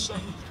glad you're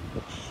saved?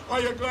 Are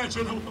you glad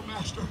you know the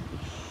Master?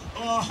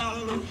 Oh,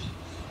 hallelujah.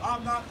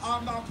 I'm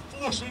not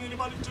forcing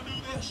anybody to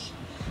do this,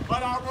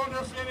 but I wonder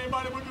if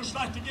anybody would just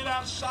like to get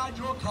outside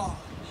your car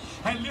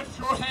and lift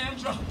your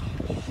hands up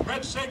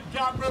and say,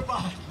 God,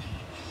 revive me.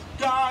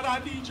 God, I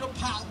need your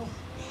power.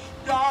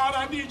 God,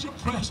 I need your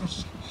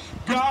presence.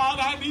 God,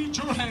 I need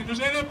your hand.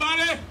 Does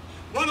anybody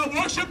want to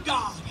worship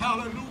God?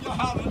 Hallelujah,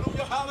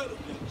 hallelujah, hallelujah.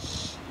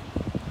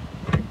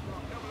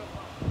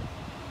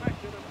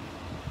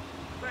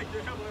 Thank you,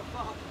 Heavenly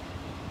Father,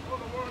 for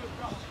the word of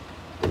God.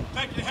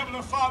 Thank you,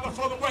 Heavenly Father,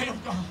 for the way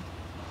of God.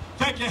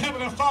 Thank you,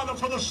 Heavenly Father,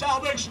 for the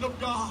salvation of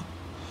God.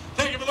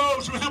 Thank you for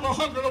those who have a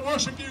hunger to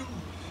worship you.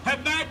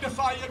 and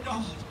magnify you,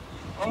 God.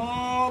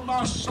 Oh,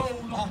 my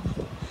soul, Lord.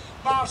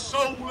 My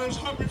soul is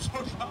hungry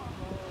for God.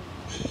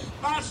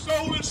 My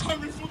soul is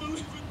hungry for the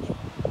living God.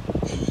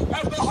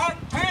 As the heart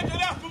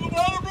panted after the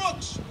water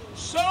brooks,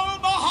 so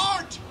my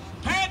heart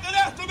panted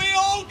after thee,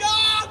 oh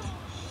God.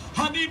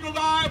 I need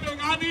reviving.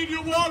 I need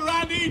your water.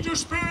 I need your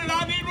spirit.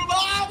 I need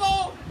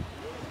revival.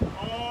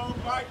 Oh,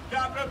 my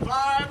God,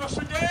 revive us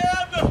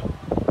again.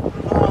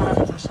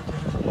 Revive us again.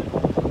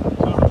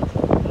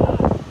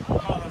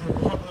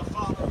 Hallelujah. Heavenly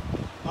Father,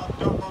 I've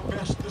done my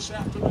best this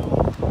afternoon.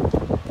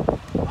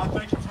 I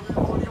thank you for the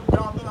anointing of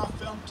God that I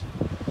felt.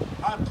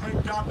 I pray,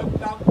 God, that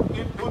not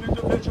one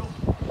individual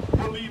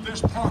will leave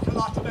this parking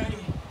lot today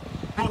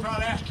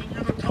without asking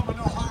you to come in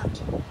their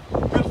heart,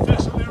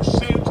 confessing their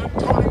sins and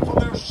turning from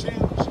their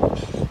sins.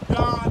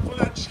 God, for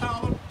that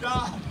child of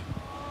God,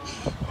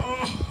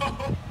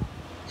 oh,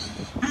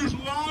 who's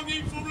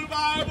longing for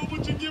revival,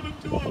 would you give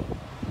it to him?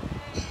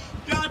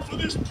 God, for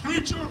this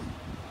preacher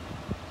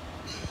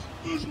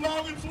who's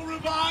longing for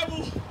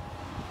revival,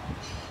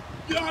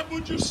 God,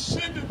 would you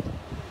send it?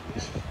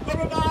 A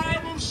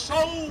revival of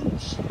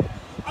souls,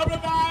 a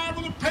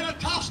revival of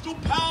Pentecostal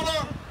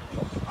power,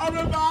 a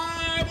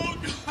revival,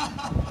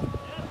 God,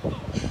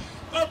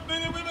 of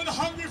men and women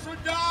hungry for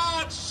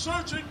God,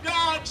 searching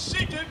God,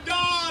 seeking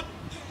God,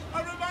 a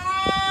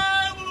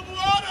revival of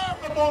water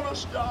upon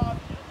us, God.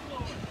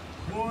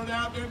 Pour it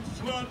out in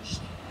floods,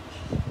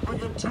 bring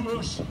it to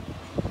us,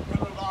 and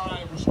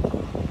revive us.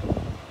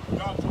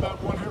 God, for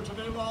that one here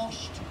today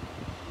lost,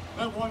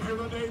 that one here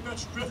today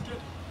that's drifted,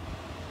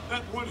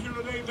 that one here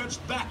today that's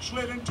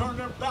backslid and turned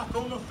their back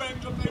on the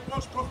things that they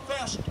once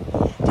professed,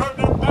 turned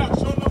their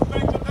backs on the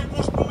things that they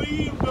once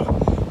believed.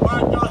 My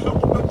God,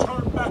 help them to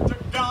turn back to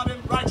God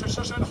in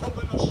righteousness and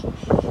holiness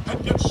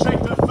and get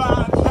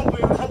sanctified,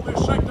 holy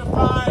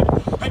sanctified,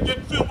 and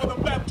get filled with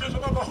the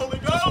baptism of the Holy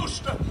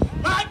Ghost.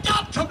 My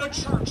God, come to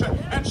church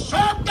and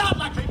serve God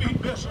like they mean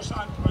business,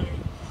 I pray.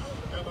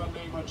 In the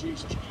name of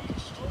Jesus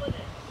Christ.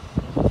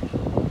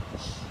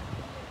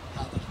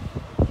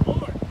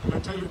 I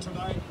tell you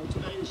tonight, or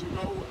today as you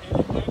go, and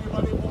if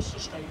anybody wants to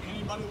stay,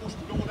 anybody wants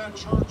to go to that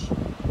church,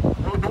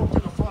 we'll go to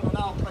the front and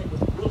I'll pray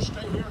with you. We'll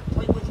stay here and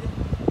pray with you.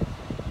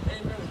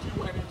 Amen. If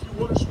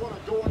you just want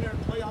to go in there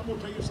and pray, I'm going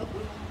to tell you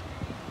something.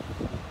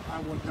 I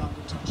want God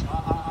to touch you.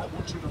 I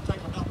want you to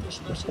think about this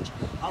message.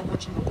 I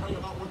want you to pray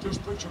about what this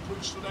preacher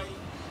preached today.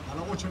 And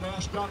I want you to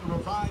ask God to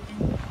revive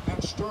you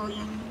and stir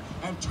you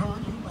and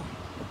turn you back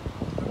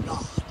to the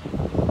God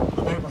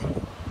of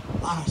Abraham,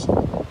 Isaac,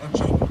 and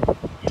Jacob.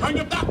 Turn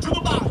you back to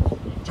the Bible.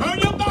 Turn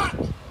you back.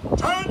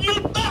 Turn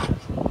you back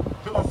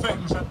to the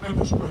things that made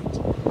us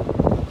great.